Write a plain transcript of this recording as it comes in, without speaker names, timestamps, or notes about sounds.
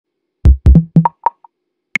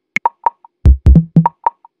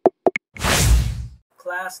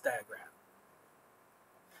class diagram.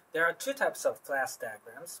 There are two types of class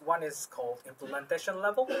diagrams. One is called implementation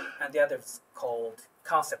level, and the other is called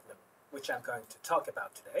concept level, which I'm going to talk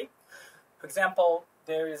about today. For example,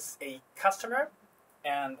 there is a customer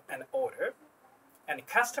and an order, and the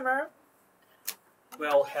customer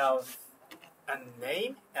will have a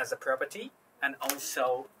name as a property and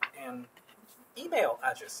also an email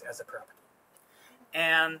address as a property.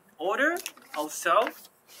 And order also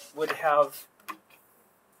would have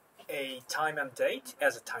a time and date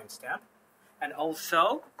as a timestamp, and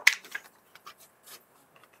also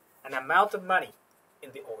an amount of money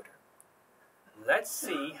in the order. Let's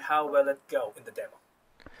see how will it go in the demo.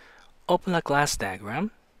 Open a class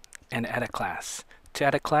diagram and add a class. To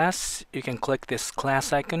add a class, you can click this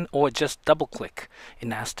class icon or just double-click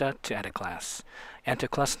in Asta to add a class. Enter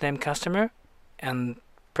class name customer and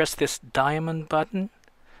press this diamond button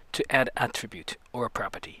to add attribute or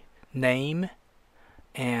property. Name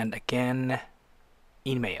and again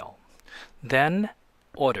email. Then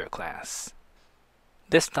order class.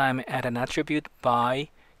 This time add an attribute by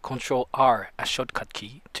Ctrl R, a shortcut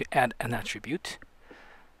key, to add an attribute.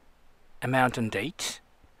 Amount and date.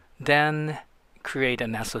 Then create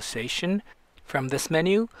an association from this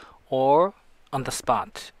menu or on the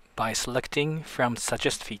spot by selecting from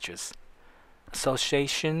Suggest Features.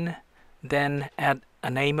 Association, then add a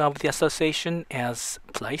name of the association as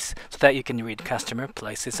place so that you can read customer,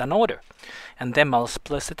 places, and order. And then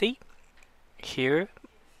multiplicity, here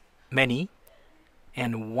many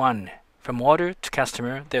and one. From order to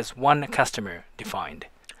customer, there's one customer defined.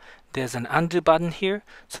 There's an undo button here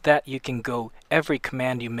so that you can go every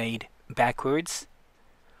command you made backwards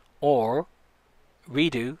or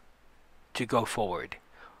redo to go forward.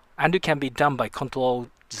 Undo can be done by Ctrl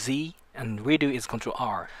Z and redo is Ctrl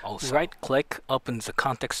R. Also, right click opens the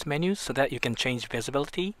context menu so that you can change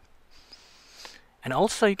visibility. And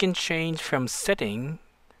also you can change from setting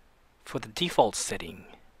for the default setting.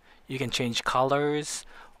 You can change colors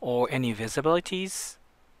or any visibilities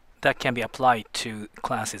that can be applied to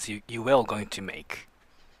classes you will going to make.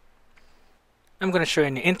 I'm going to show you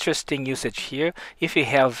an interesting usage here. If you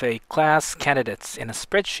have a class candidates in a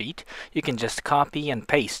spreadsheet, you can just copy and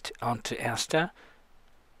paste onto Asta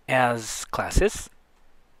as classes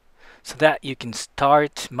so that you can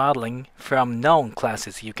start modeling from known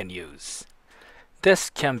classes you can use. This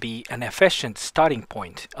can be an efficient starting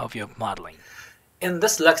point of your modeling. In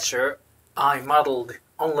this lecture, I modeled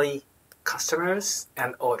only customers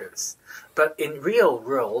and orders. But in real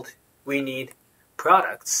world, we need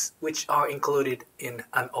products which are included in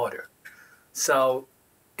an order. So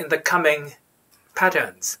in the coming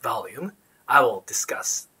patterns volume, I will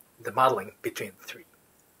discuss the modeling between the three.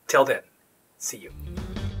 Till then, see you.